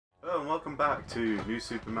welcome back to New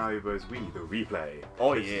Super Mario Bros Wii, the replay.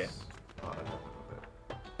 Oh yeah. And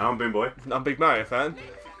I'm Boomboy. I'm a big Mario fan.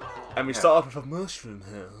 And we start off with a mushroom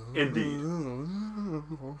here. Indeed.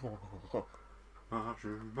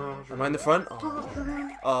 Mushroom, mushroom. Am I in the front?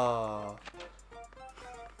 Ah.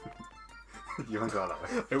 You want to go that way?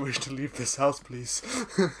 I wish to leave this house, please.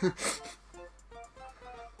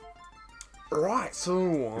 Right,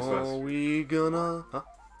 so are we gonna... Huh?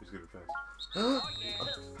 Who's going to be first?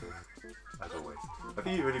 As always. I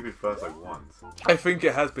think you've only been first like once. I think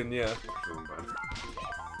it has been, yeah.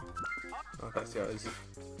 Okay, see how it is.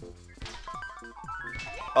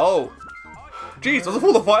 Oh! Jeez, those are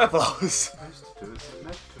full of fireflies!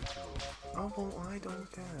 Oh, well, I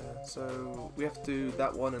don't care. So, we have to do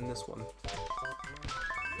that one and this one.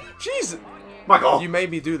 Jeez! Michael! You made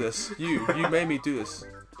me do this. You made me do this.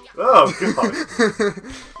 Oh, God!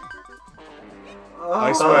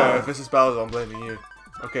 I swear, if this is Bowser, I'm blaming you.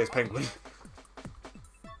 Okay, it's Penguin.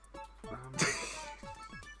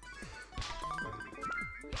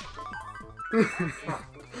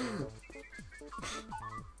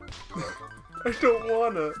 I don't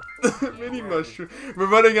wanna. Mini mushroom. We're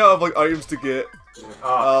running out of like items to get.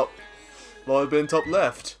 Well, it's been top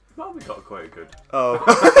left. Well, we got quite good. Oh.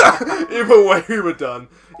 Either way, we were done.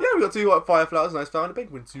 Yeah, we got 2 white fireflies, and I found a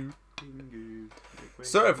penguin suit.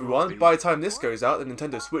 So everyone, by the time this goes out, the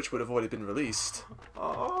Nintendo Switch would have already been released.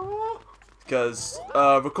 Because,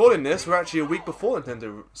 recording this, we're actually a week before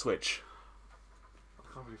Nintendo Switch. I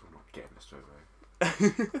can't believe I'm not getting this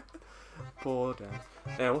over. Poor Dan.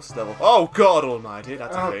 Yeah, what's this level? Oh God Almighty,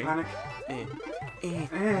 that's a thing. Panic.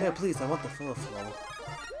 No, please, I want the full floor.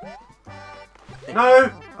 No!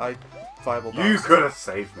 I fireball. You bounced. could have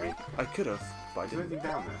saved me. I could have, but I Is there didn't.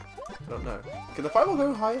 anything down there? I don't know. Can the fireball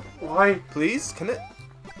go higher? Why? Please, can it?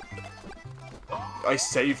 I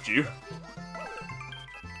saved you.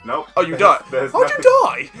 Nope. Oh, you died. There's How'd nothing. you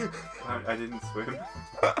die? I didn't swim.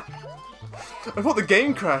 I thought the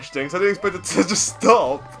game crashed things. I didn't expect it to just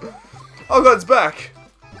stop. Oh God, it's back.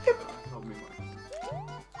 Help me,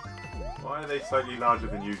 Mike. Why are they slightly larger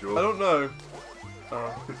than usual? I don't know.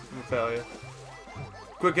 Oh, I'm a failure.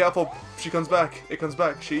 Quick, get up or she comes back. It comes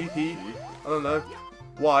back. She, he, I don't know.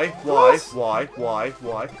 Why? Why?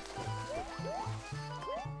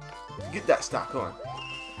 Get that stack on.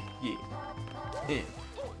 Yeah. Ew.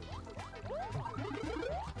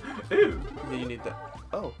 Yeah, you need that.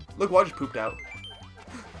 Oh, look, I just pooped out.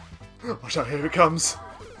 Watch out, here it comes.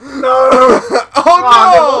 No! Oh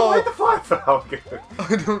no! Where'd the firefly go?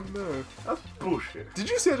 I don't know. That's bullshit. Did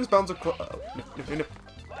you see I just bounce across? No.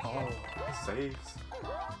 Oh. Saves.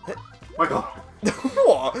 My God.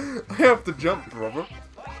 What? I have to jump, brother.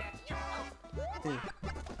 I'm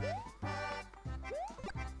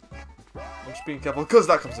just being careful because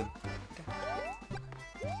that comes in.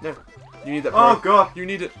 No, you need that. Bro. Oh God. You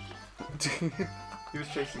need it. He was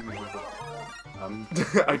chasing me with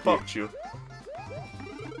it. I popped you.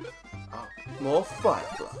 Oh. More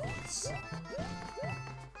fireflies.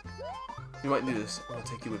 You might need this. I'm gonna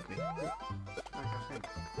take you with me.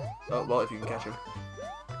 Oh well, if you can catch him.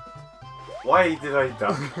 Why did I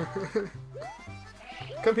duck?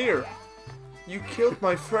 Come here. You killed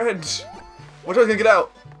my friend. Watch out, I can get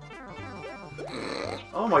out.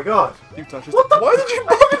 Oh my God. You touched it. What the? Why did you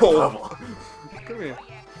bubble? Come here.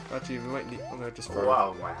 Actually, we might need. I'm gonna just throw.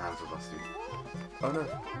 Wow, my hands are rusty. Oh no.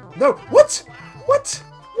 No! What? What?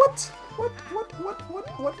 Wait.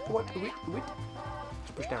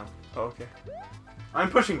 Just push down. Oh, okay. I'm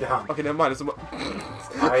pushing down. Okay, never mind. It's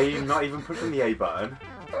I'm not even pushing the A button.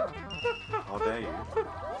 How dare you?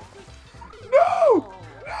 No!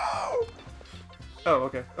 Oh,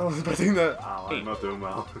 okay. I was expecting that. Oh, I'm not doing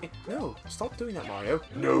well. No, stop doing that, Mario.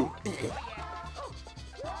 No.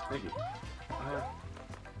 Thank you.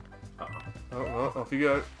 Oh, off you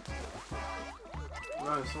go.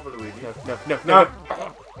 No, it's not Luigi. No. No!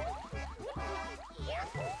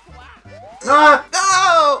 Ah!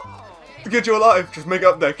 No! To get you alive, just make it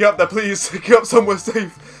up there. Get up there, please. Get up somewhere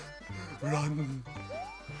safe. Run.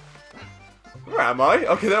 Where am I?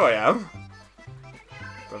 Okay, there I am.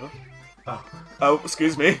 Brother? Oh,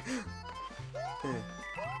 excuse me.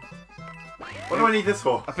 What do I need this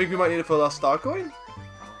for? I think we might need it for the last star coin.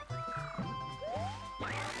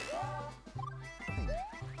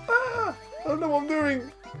 Ah! I don't know what I'm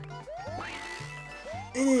doing.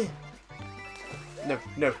 No.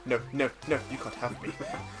 You can't have me.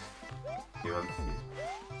 You want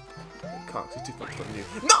I can't. It's too much fun you.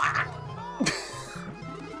 No!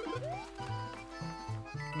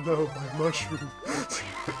 No, my mushroom.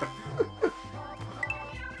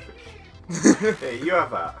 Hey, you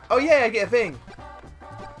have that. Oh yeah, I get a thing.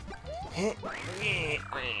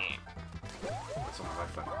 That's on my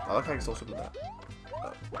phone. I like how you can also do that.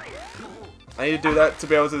 I need to do that to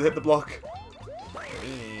be able to hit the block.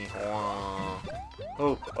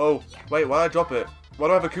 Oh, oh, wait, why did I drop it? Why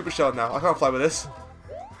do I have a Cooper shell now? I can't fly with this.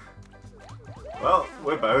 Well,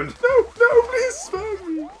 we're boned. No, no, please spare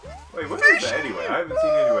me. Wait, what is that anyway? I haven't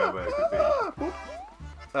seen anywhere where it could be.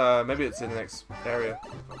 Maybe it's in the next area.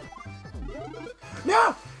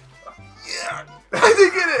 No! Yeah! I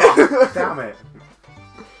didn't get it! Oh, damn it!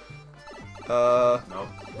 No.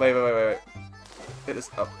 Wait. It is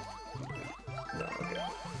up. No, okay.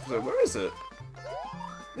 So, where is it?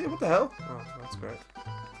 Yeah, what the hell? Oh, that's great.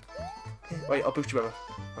 Wait, I'll boost you over.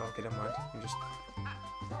 Oh, okay, never mind. You just...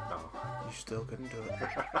 Oh. You still couldn't do it.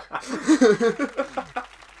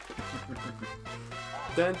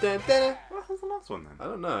 Dun, dun, dun. What was the last one then? I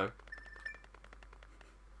don't know.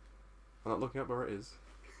 I'm not looking up where it is.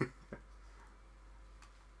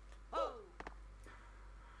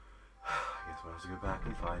 I guess we'll have to go back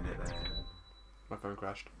and find it then. My phone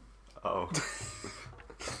crashed. Oh.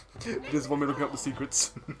 You just want me looking up the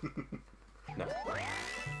secrets? No.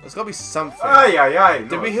 There's gotta be something. Aye, aye, aye. No,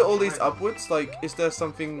 Did we hit all these upwards? Like, is there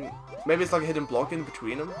something... Maybe it's like a hidden block in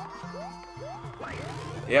between them?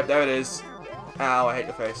 Yep, there it is. Ow, I hate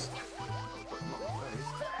your face.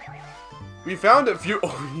 We found it!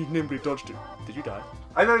 Oh, you nimbly dodged it. Did you die?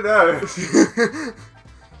 I don't know.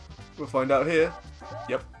 We'll find out here.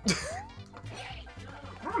 Yep.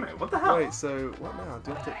 Damn it, what the hell? Wait, so what now? Do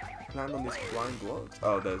you have to land on these flying blocks?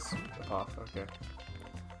 Oh, there's a path. Okay.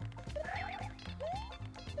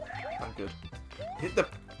 I'm good. Hit the...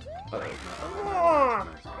 Oh,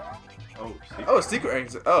 secret. Oh, a secret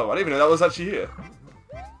exit. Oh, I didn't even know that was actually here.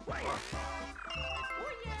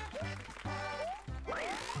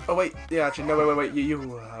 Oh wait, yeah, actually, no, wait,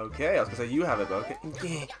 you, okay, I was gonna say you have it, but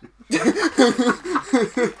okay.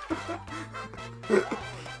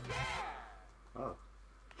 Oh.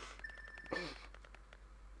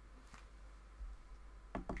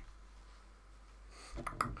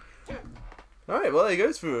 Alright, well there you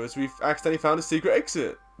go, Fools. We've accidentally found a secret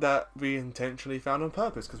exit that we intentionally found on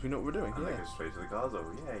purpose, because we know what we're doing. And Yeah. they go straight to the cars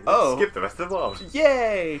over. Yay. Let's Oh. skip the rest of the world.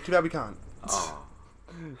 Yay! Too bad we can't. Oh.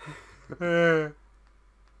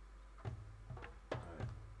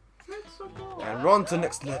 And we're on to the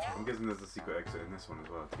next level. I'm guessing there's a secret exit in this one as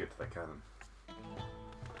well to get to that cannon.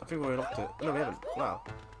 I think we unlocked it. No, we haven't. Wow.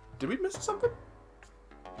 Did we miss something?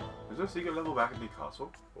 Is there a secret level back in the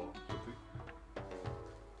castle? Or something?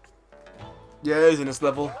 Yeah, it is in this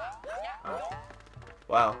level. Ah,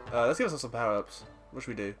 Wow. Let's give us some power-ups. What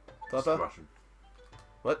should we do? just Fluffer? Russian.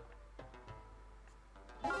 What?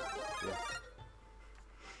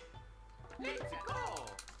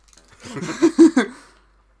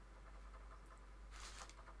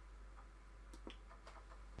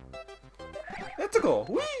 Let's go!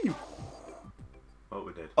 Whee! Oh,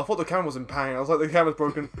 we did. I thought the camera was in pain. I was like, the camera's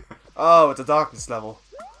broken. Oh, it's a darkness level.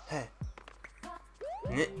 Hey.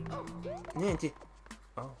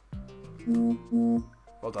 Oh.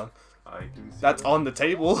 Well done. I can see That's it. on the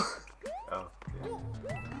table. Oh,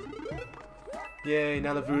 yeah. Yay,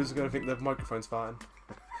 now the viewers are going to think the microphone's fine.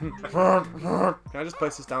 Can I just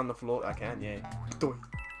place this down on the floor? I can, yay. Doink.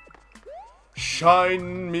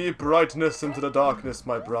 Shine me brightness into the darkness,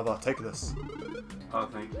 my brother. Take this. Oh,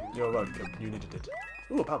 thank you. You're welcome. You needed it.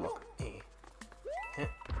 Ooh, a padlock.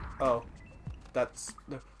 Oh. That's...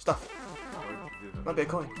 No. Stuff. Might be a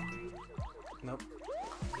coin. Nope.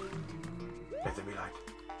 Let there be light.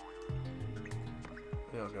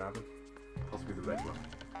 Yeah, what's gonna happen? Possibly the red one.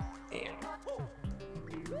 If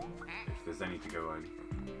there's any to go on.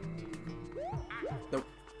 Nope.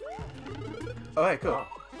 Oh, hey, cool.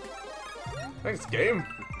 Thanks, game.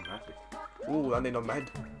 Magic. Ooh, landing on my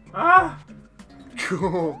head. Ah!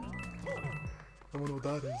 Cool. I wonder what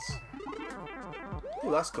that is.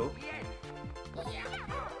 Ooh, that's cool.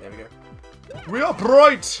 There we go. We are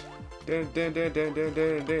bright! Dun, dun, dun, dun, dun,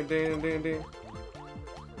 dun, dun, dun, dun, dun.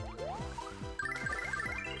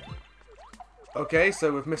 Okay,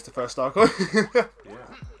 so we've missed the first star coin. Yeah.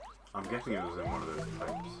 I'm guessing it was in one of those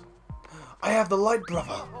types. I have the light,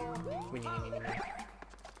 brother.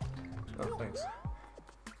 Oh, thanks.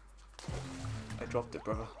 I dropped it,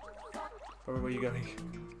 brother. Brother, where are you going?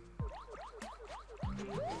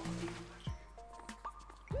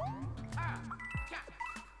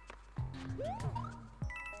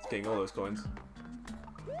 It's getting all those coins.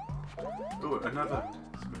 Oh, another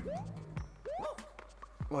spoon.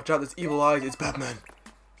 Watch out, there's evil eyes. It's Batman.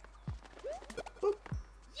 Oh,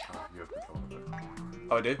 you have control of it.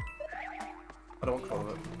 Oh, I do? I don't want control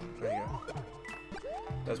of it. There you go.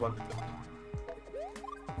 There's one.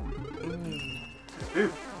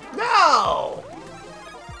 Ooh. No!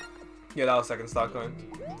 Yeah, that was second star coin.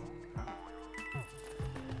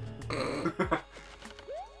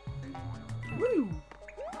 Woo!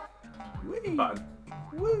 Woo! Button.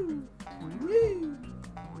 Woo! Woo!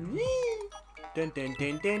 Wee! Dun dun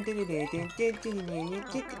dun dun dun dun dun dun dun dun.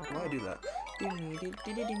 Why I do that?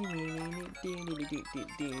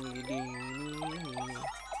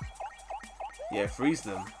 Yeah, freeze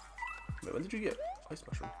them. Wait, when did you get ice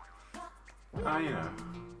mushroom? Ah, you know.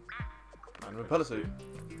 And repeller suit.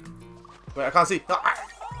 Wait, I can't see. Ah!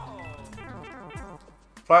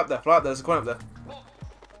 Fly up there, there's a coin up there.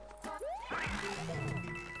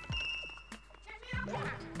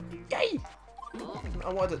 Yay!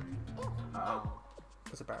 I wanted it.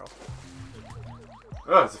 There's a barrel.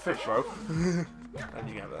 Oh, it's a fish. Bro. And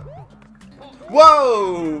you can have that.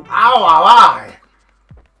 Whoa! Ow, ow, ow!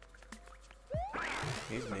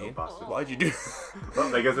 He's mean. Bastard. Why'd you do? Oh,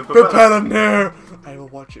 there goes the propeller. Propeller there! I will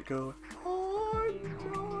watch it go.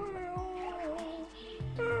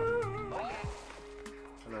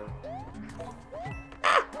 Hello.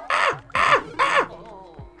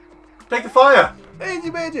 Take the fire! Take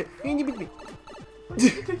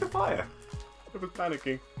Take the fire! I was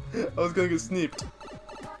panicking. I was gonna get sneaked.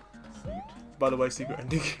 By the way, secret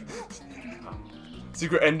ending.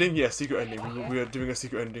 Secret ending? Yeah, secret ending. We are doing a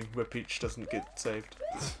secret ending where Peach doesn't get saved.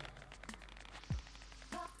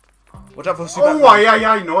 Watch out for Super. Oh,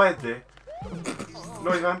 I know it.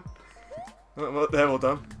 No, man. Well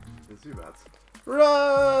done. Let's do that.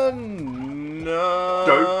 Run! No!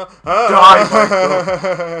 Don't die,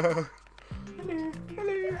 Michael! Hello.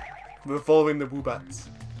 Hello. We're following the Woobats.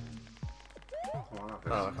 Wow,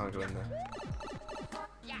 Oh, I can't go in there.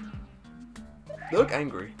 They look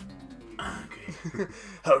angry. okay.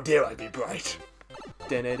 How dare I be bright?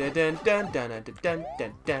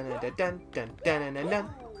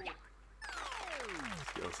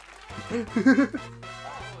 Who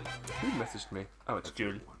messaged me? Oh, it's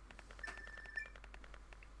Julie.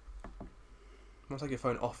 I'll take your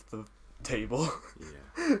phone off the table.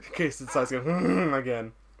 Yeah. In case it starts going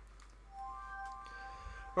again.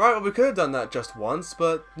 Right, well we could have done that just once,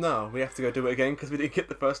 but no, we have to go do it again because we didn't get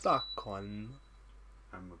the first star coin.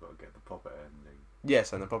 And we've got to get the proper ending.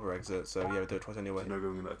 Yes, and the proper exit, so yeah, we'll do it twice anyway. There's no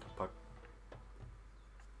going in that pipe.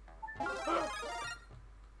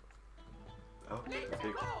 Oh,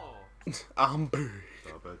 big. Ambu.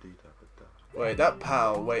 Da-ba-dee-da-ba-da. Wait, that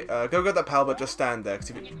pal. Wait, go get that pal, but just stand there. 'Cause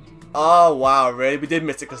if you... Oh wow, really? We did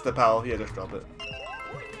miss it because of the pal. Yeah, just drop it.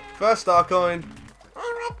 First star coin.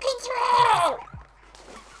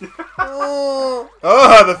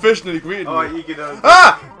 Oh, the fish nearly greeted me. Oh, you can.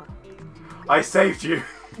 Ah! I saved you.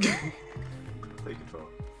 Take control.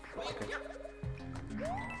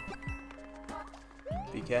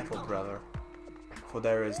 Be careful, brother, for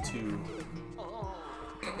there is two.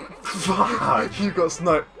 Fuck. You got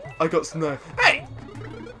snow. I got snow. Hey!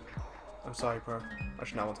 I'm sorry, bro.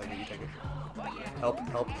 Actually, no, I won't take it. You take it. Help!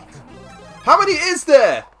 Help! How many is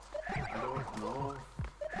there? I don't know.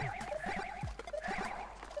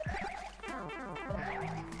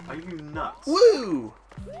 Are you nuts? Woo!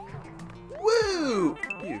 Woo!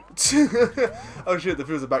 You. Oh shit, the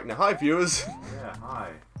viewers are back now. Hi, viewers. Yeah, hi.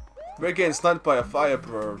 We're getting sniped by a fire,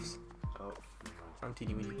 bros. Oh, I'm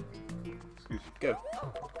teeny weeny. excuse Go.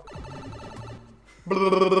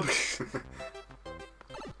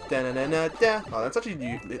 Da-na-na-na-da. Oh, that's actually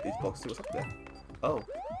you. These blocks. What's up there? Oh.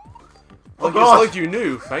 Oh, Like, God. it's like you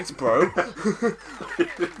knew. Thanks, bro. me.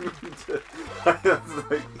 I was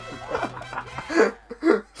like...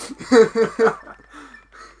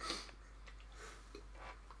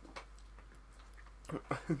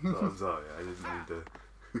 Oh, I'm sorry, I didn't mean to...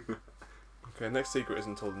 Okay, next secret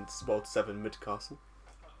isn't until World 7 Mid-Castle.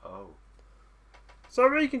 Oh. So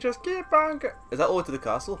we can just keep on Is that all to the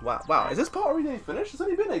castle? Wow, wow. Is this part already finished? It's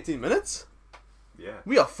only been 18 minutes. Yeah.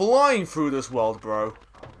 We are flying through this world, bro.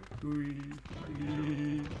 Oh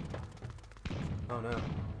no.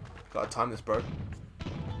 Gotta time this, bro.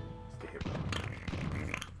 Get hit.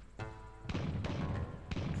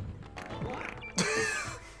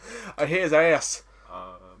 I hear his ass.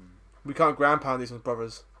 Um, We can't ground pound these ones,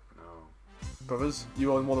 brothers. no. Brothers,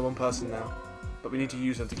 you are more than one person now. But we need to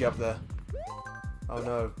use them to get up there. Oh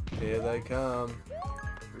no. Here they come.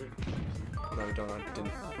 No, we don't. I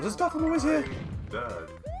didn't. Was this Darth always here? Dead.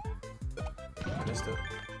 I missed it.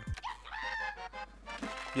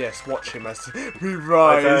 Yes, watch him as we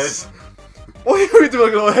rise. What are you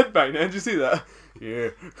doing like a little headbang there? Did you see that? Yeah.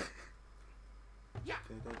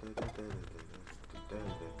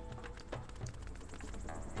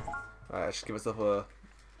 Alright, let's give ourselves a...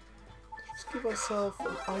 Just give ourselves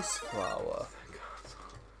an ice flower.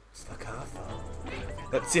 Staccato.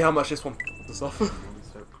 Let's see how much this one pulls us off. One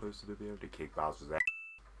step closer supposed to be able to kick Bowser's ass.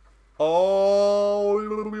 Oh,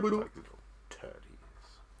 Like little turdies.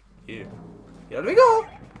 yeah. Here we go.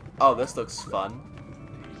 Oh, this looks fun.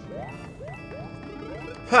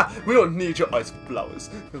 Ha! We don't need your ice flowers.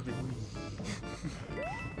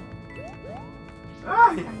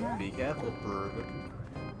 Ah, yeah. Be careful, bro.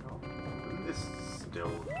 This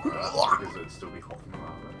still. Because it'd still be hot from the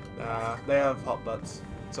lava. They have hot butts,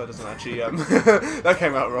 so it doesn't actually. That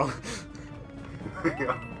came out wrong.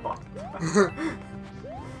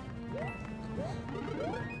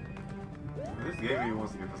 This game even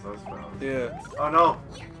wants to get the ice flowers. Yeah. Oh no!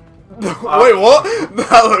 Wait, what?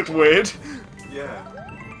 That looked weird. Yeah.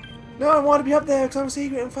 No, I want to be up there because I'm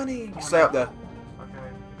secret and funny. Stay up there. Okay,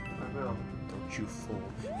 I will. Don't you fall.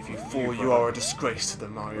 If you fall, you are a disgrace to the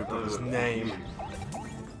Mario Bros. Name.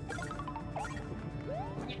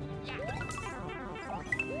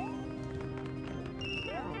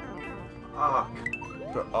 Ah.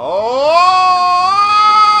 Oh!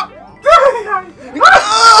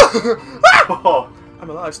 Oh. I'm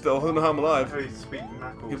alive still. I don't know how I'm alive. Very sweet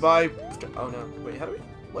knuckles. Goodbye. Oh no. Wait, how do we?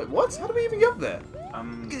 Wait, what? How do we even get up there? I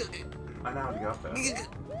know how to get up there.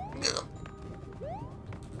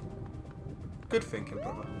 Good thinking,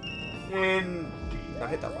 brother. Indeed. Now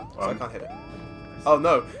hit that one. So I can't hit it. Oh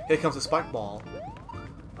no! Here comes the spike ball.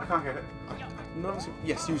 I can't get it. No,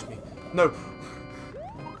 yes, use me. No.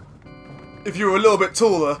 If you were a little bit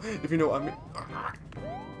taller, if you know what I mean.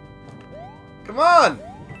 Come on!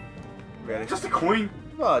 Really? Just a coin.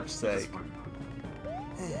 Fudge sake.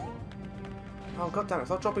 Oh god damn it!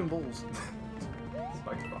 Stop dropping balls.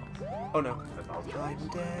 Spike balls. Oh no. I'm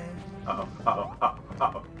dead.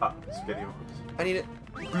 Spinning. I need it.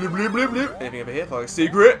 Bloop bloop bloop bloop. Anything over here for like a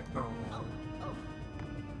secret? Oh.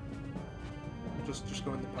 Just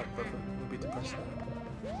go in the pipe, brother. We'll be depressed now.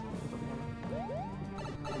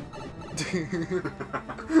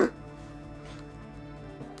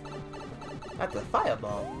 That's a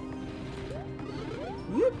fireball.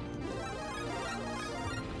 Whoop.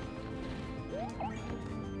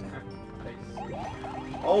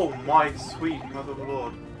 Oh my sweet mother of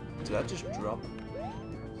lord. Did that just drop?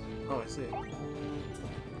 Oh, I see.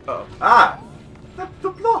 Uh oh. Ah! The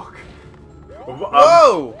block!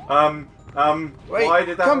 Whoa! Wait, why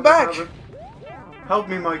did that come back! happen? Help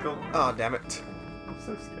me, Michael. Oh, damn it. I'm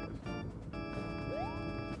so scared.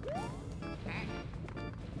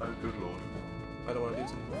 Oh, good lord. I don't want to do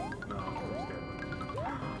this anymore. No, I'm scared.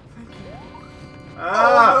 Thank you. Oh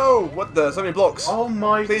Ah! no! What the? So many blocks. Oh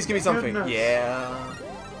my Please give me something. goodness. Yeah.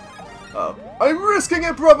 Oh. I'm risking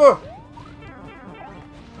it, brother!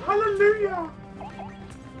 Hallelujah!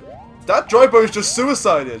 That Drybone's just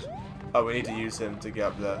suicided! Oh, we need to use him to get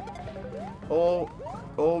up there. Or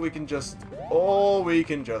we can just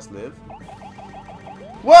live.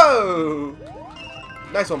 Whoa!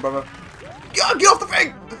 Nice one, brother. Get off the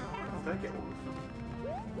thing! Did I get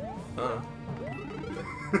all of them?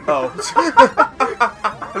 Oh.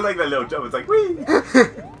 I like that little jump. It's like, whee!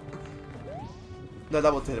 No,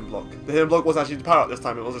 that was the hidden block. The hidden block wasn't actually the power up this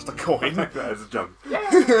time, it was just a coin. That is a jump.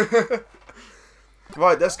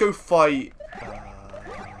 Right, let's go fight.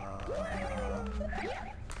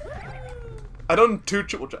 I done 2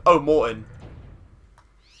 triple jumps. Oh, Morton.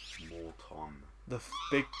 Morton. The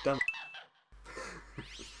big dumb.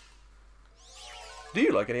 Do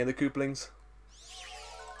you like any of the Kooplings?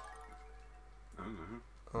 I don't know.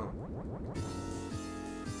 Oh.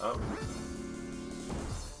 Oh.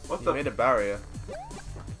 What You the? made a barrier.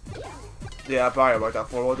 Yeah, that barrier worked out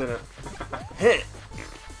for a while, didn't it? Hit!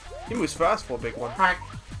 He moves fast for a big one.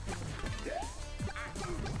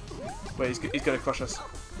 Wait, he's gonna crush us.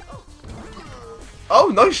 Oh,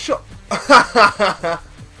 nice shot!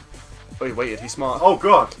 Oh, he waited, he's smart. Oh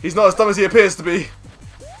god! He's not as dumb as he appears to be.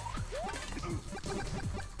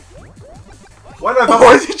 Why did I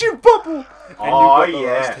Why did you bubble? And oh you got the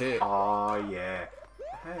last yeah! hit. Oh yeah!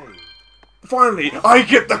 Hey! Finally, I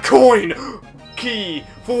get the coin! Key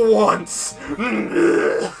for once!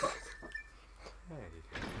 Hey!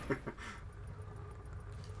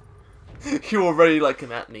 You already like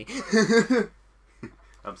him at me.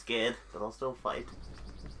 I'm scared, but I'll still fight.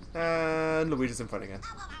 And Luigi's in front again.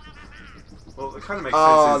 Well, it kind of makes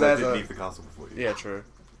Oh, sense since I there's did a- leave the castle before you. Yeah, true.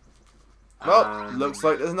 Well, looks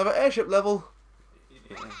like there's another airship level.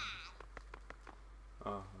 Yeah.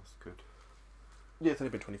 Oh, that's good. Yeah, it's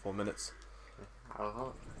only been 24 minutes.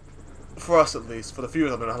 Oh. For us, at least. For the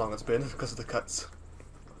viewers, I don't know how long it's been because of the cuts.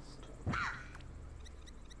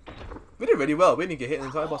 We did really well. We didn't get hit in the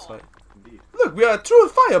entire boss fight. Indeed. Look, we are true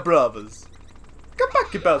fire brothers. Come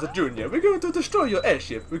back, Bowser Jr. We're going to destroy your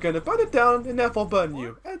airship. We're going to burn it down and therefore burn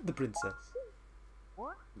you and the princess.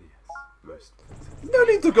 Yes, most. No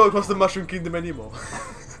need to go across the Mushroom Kingdom anymore.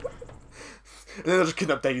 And then they'll just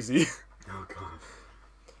kidnap Daisy. Oh god.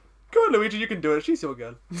 Go on, Luigi, you can do it. She's your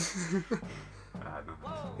girl. No.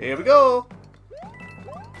 Here we go.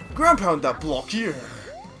 Ground pound that block here.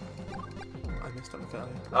 I missed on the failure.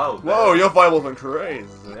 Oh. Whoa, your fireball's went crazy.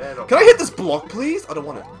 Can Can I hit this block, please? I don't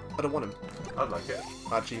want it. I don't want him. I'd like it.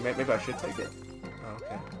 Actually, maybe I should take it. Oh,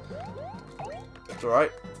 okay. It's alright.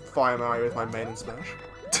 Fire Mario with my main and smash.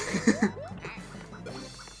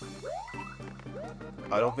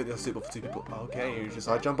 I don't think they're suitable for two people. Okay, you just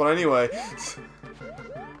high jump on anyway.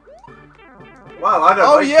 Wow, I don't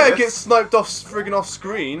Oh like yeah, this. it gets sniped off friggin' off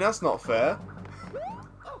screen. That's not fair.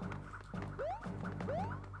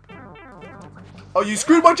 Oh, you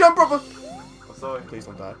screwed my jump, brother! Oh, sorry. Please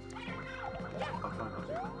don't die. I'll try not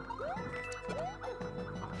to. Oh,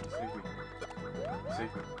 save me.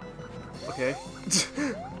 Save me. Okay.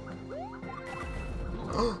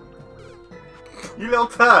 You little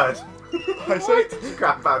turd! I Why did you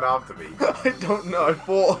grab that after me? I don't know.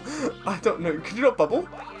 I don't know. Could you not bubble?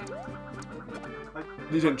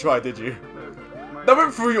 You didn't try, did you? No. That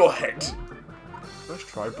went through your head. Let's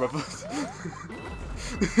try, brother.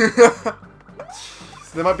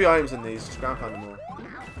 There might be items in these. Just ground pound them all.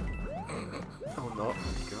 Oh, not.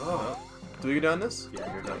 God. Do we go down this?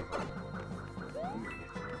 Yeah, go down.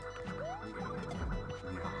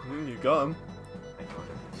 You got him.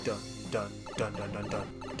 Dun dun dun dun dun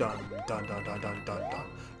dun dun dun dun dun dun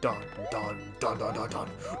dun dun dun dun dun dun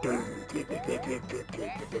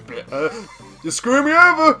dun. You're screwing me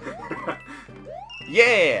over.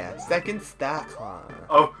 Yeah, second star climb.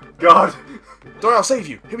 Oh God! Don't worry, I'll save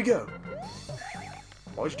you. Here we go.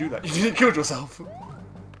 Why would you do that? You didn't kill yourself.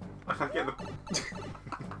 I can't get the.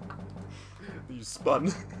 You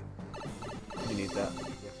spun. You need that.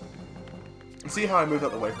 See how I moved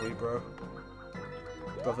out the way for you, bro?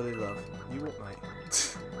 Brotherly love. You what, mate?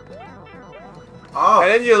 Oh!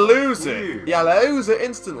 And then you lose it. You. You lose it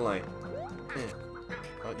instantly. Yeah.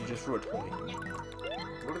 Oh, you just threw a toy.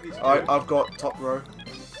 What are these doing? I've got top row.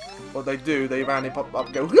 What they do, they randomly pop up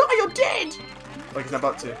and go, oh, you're dead! Like he's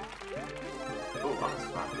about to. Oh, that's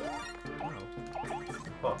fun.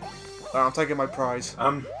 What? I'm taking my prize.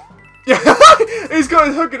 Yeah. He's got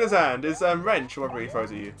his hook in his hand. His wrench, whatever he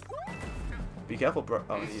throws at you. Be careful, bro.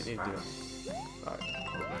 Oh, you need to do it. Alright.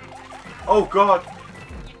 Oh God!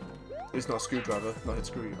 It's not a screwdriver, not a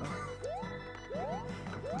screw you.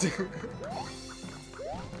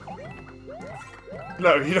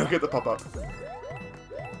 No, you don't get the pop-up.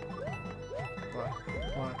 Why?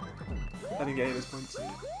 Why? I didn't get any of those points.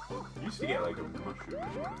 You used to get like a mushroom in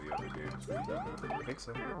one of the other games, but you don't know. I think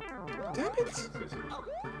so. Damn it! So it's awesome.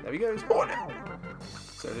 There he goes. Oh, no.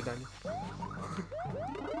 So did Daniel.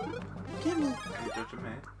 Give me. You judging me?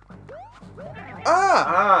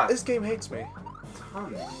 Ah! This game hates me.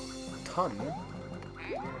 Ton. Ton?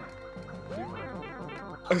 Yeah.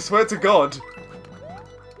 I swear to God.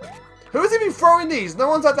 Who is even throwing these? No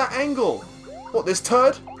one's at that angle. What, this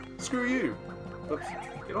turd? Screw you. Oops.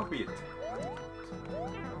 Get off me, you.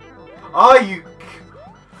 Oh, you.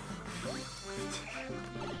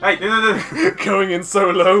 Hey, no. Going in so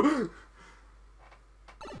low.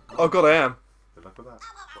 Oh God, I am. Good luck with that.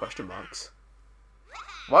 Question marks.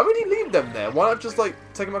 Why would he leave them there? Why not just like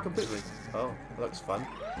take them out completely? Oh, that looks fun.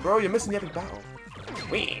 Bro, you're missing the epic battle.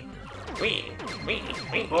 Well,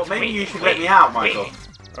 maybe you should let me out, Michael.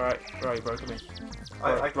 Alright, bro, come here.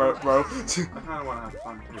 Bro. Bro. I kind of want to have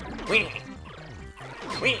fun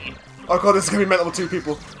too. Oh God, this is gonna be meant with 2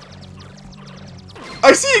 people.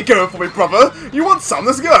 I see you going for me, brother. You want some?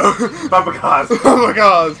 Let's go. Bubble cars. Oh my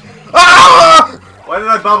God. Ah! Why did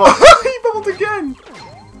I bubble? He bubbled again.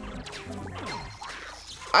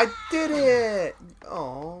 I did it.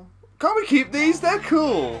 Oh, can't we keep these? They're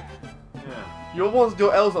cool. Yeah. Your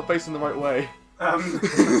L's not facing the right way. Don't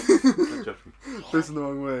judge me. Facing the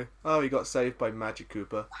wrong way. Oh, he got saved by Magic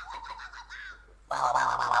Cooper.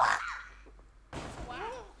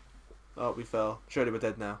 Oh, we fell. Surely we're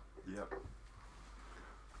dead now. Yep.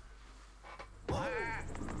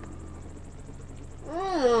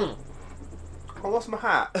 I lost my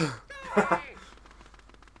hat.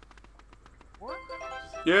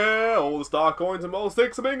 Yeah, all the star coins and all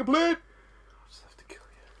sticks are being complete. I'll just have to kill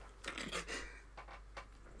you.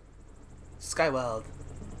 Skyworld.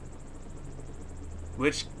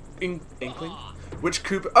 Which inkling? Which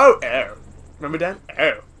Cooper? Oh, air. Remember Dan?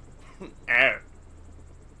 Air. Air.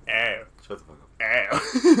 Air. Shut the fuck up. Air.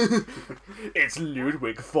 It's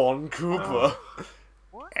Ludwig von Cooper.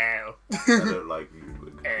 Ow. I don't like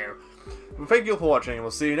you. Ow. Well, thank you all for watching, and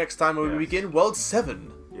we'll see you next time when we begin World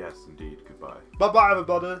 7. Yes, indeed. Goodbye. Bye bye,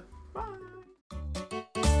 everybody.